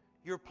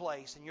your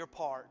place and your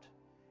part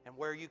and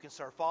where you can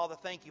serve. Father,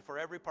 thank you for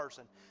every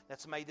person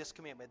that's made this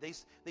commitment.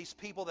 These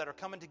people that are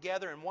coming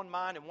together in one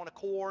mind and one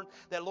accord,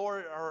 that,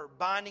 Lord, are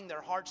binding their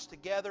hearts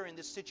together in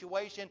this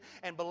situation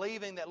and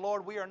believing that,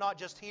 Lord, we are not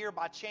just here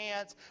by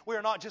chance. We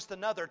are not just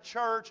another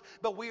church,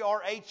 but we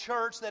are a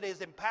church that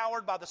is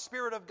empowered by the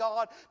Spirit of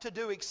God to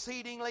do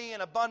exceedingly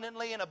and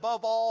abundantly and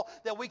above all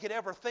that we could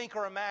ever think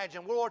or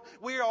imagine. Lord,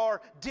 we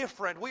are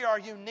different. We are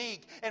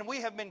unique. And we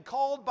have been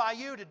called by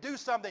you to do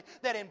something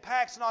that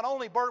impacts not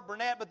only Burt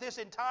Burnett, but this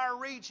entire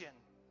region.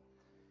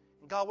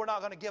 And God, we're not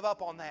going to give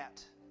up on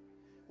that.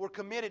 We're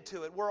committed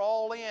to it. We're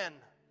all in.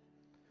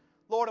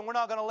 Lord, and we're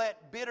not going to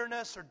let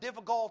bitterness or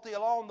difficulty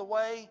along the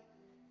way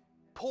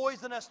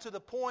poison us to the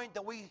point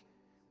that we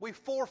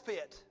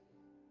forfeit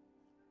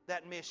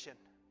that mission.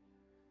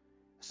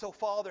 So,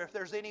 Father, if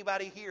there's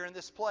anybody here in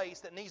this place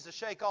that needs to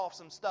shake off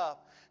some stuff,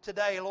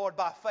 today, Lord,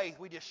 by faith,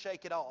 we just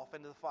shake it off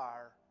into the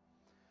fire.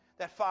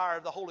 That fire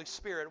of the Holy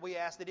Spirit, we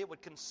ask that it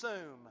would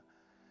consume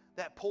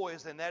that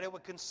poison, that it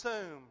would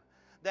consume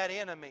that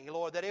enemy,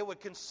 Lord, that it would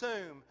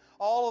consume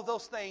all of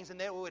those things and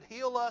that it would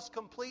heal us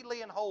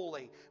completely and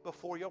wholly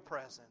before your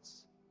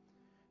presence.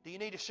 Do you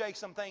need to shake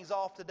some things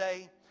off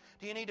today?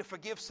 Do you need to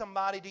forgive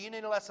somebody? Do you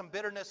need to let some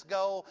bitterness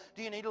go?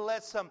 Do you need to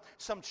let some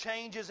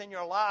changes in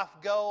your life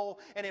go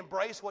and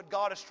embrace what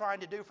God is trying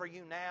to do for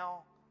you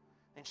now?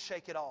 And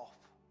shake it off.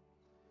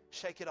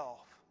 Shake it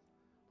off.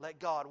 Let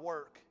God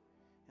work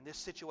in this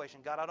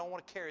situation. God, I don't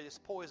want to carry this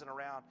poison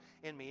around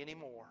in me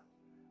anymore.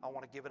 I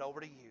want to give it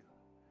over to you.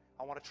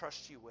 I want to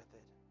trust you with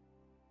it.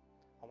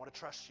 I want to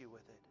trust you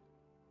with it.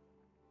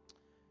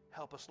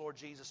 Help us, Lord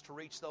Jesus, to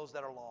reach those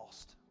that are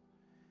lost.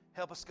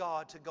 Help us,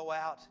 God, to go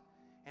out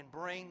and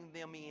bring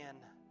them in.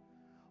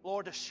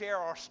 Lord, to share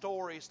our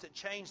stories, to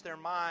change their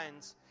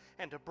minds,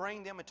 and to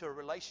bring them into a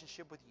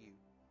relationship with you.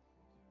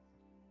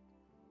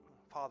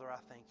 Father, I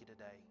thank you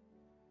today.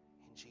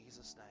 In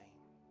Jesus'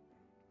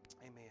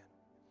 name. Amen.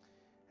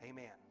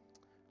 Amen.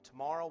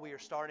 Tomorrow we are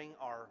starting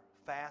our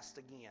fast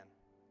again.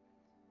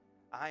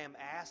 I am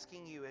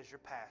asking you as your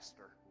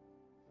pastor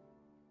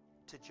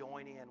to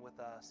join in with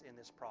us in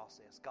this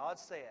process. God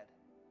said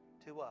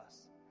to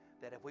us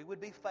that if we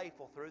would be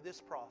faithful through this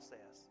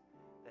process,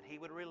 that He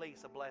would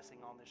release a blessing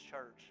on this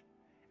church.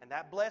 And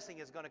that blessing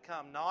is going to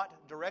come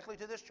not directly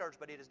to this church,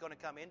 but it is going to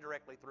come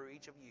indirectly through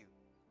each of you.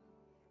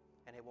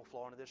 And it will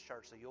flow into this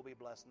church, so you'll be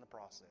blessed in the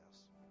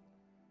process.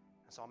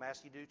 And so I'm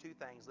asking you to do two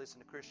things. Listen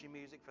to Christian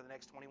music for the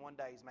next 21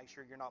 days. Make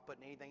sure you're not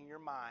putting anything in your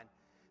mind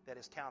that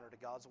is counter to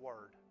God's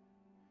Word.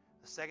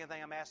 The second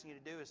thing I'm asking you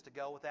to do is to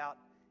go without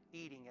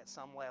eating at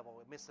some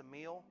level. Miss a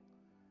meal,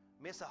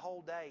 miss a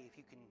whole day if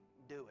you can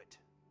do it.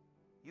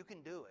 You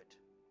can do it.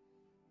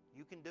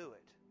 You can do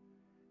it.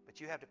 But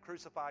you have to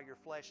crucify your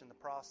flesh in the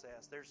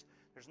process. There's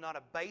not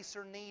a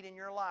baser need in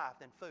your life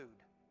than food.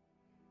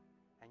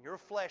 And your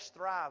flesh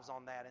thrives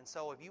on that. And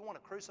so if you want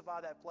to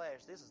crucify that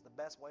flesh, this is the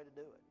best way to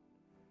do it.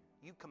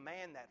 You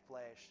command that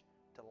flesh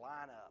to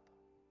line up.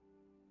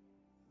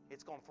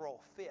 It's going to throw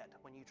a fit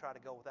when you try to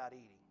go without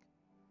eating.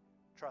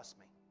 Trust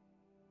me.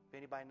 If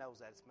anybody knows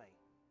that, it's me.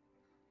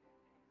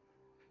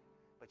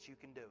 But you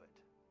can do it.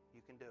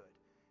 You can do it.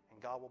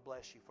 And God will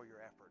bless you for your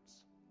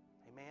efforts.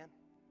 Amen?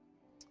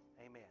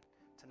 Amen.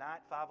 Tonight,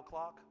 5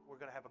 o'clock, we're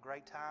going to have a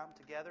great time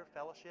together,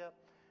 fellowship.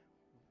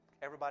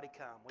 Everybody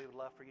come. We would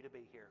love for you to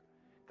be here.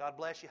 God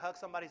bless you. Hug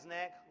somebody's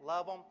neck.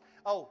 Love them.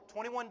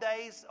 21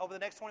 days, over the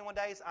next 21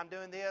 days, I'm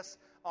doing this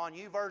on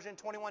YouVersion,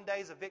 21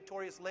 days of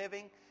victorious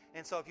living.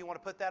 And so if you want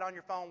to put that on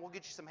your phone, we'll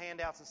get you some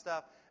handouts and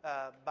stuff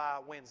by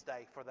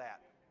Wednesday for that.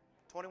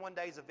 21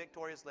 days of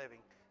victorious living.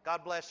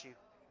 God bless you.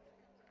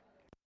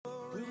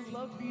 We would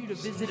love for you to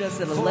visit us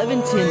at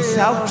 1110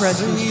 South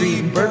Preston Street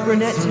in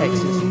Burkburnett,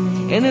 Texas.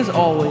 And as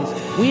always,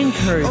 we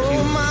encourage you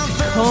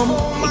to come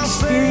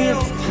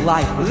experience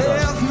life with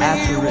us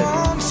at the river.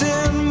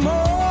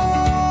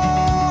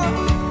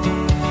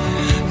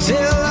 Till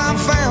I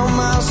found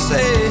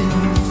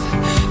myself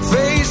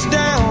face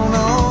down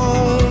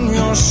on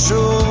your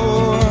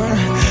shore.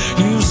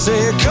 You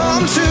said,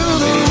 come to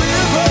the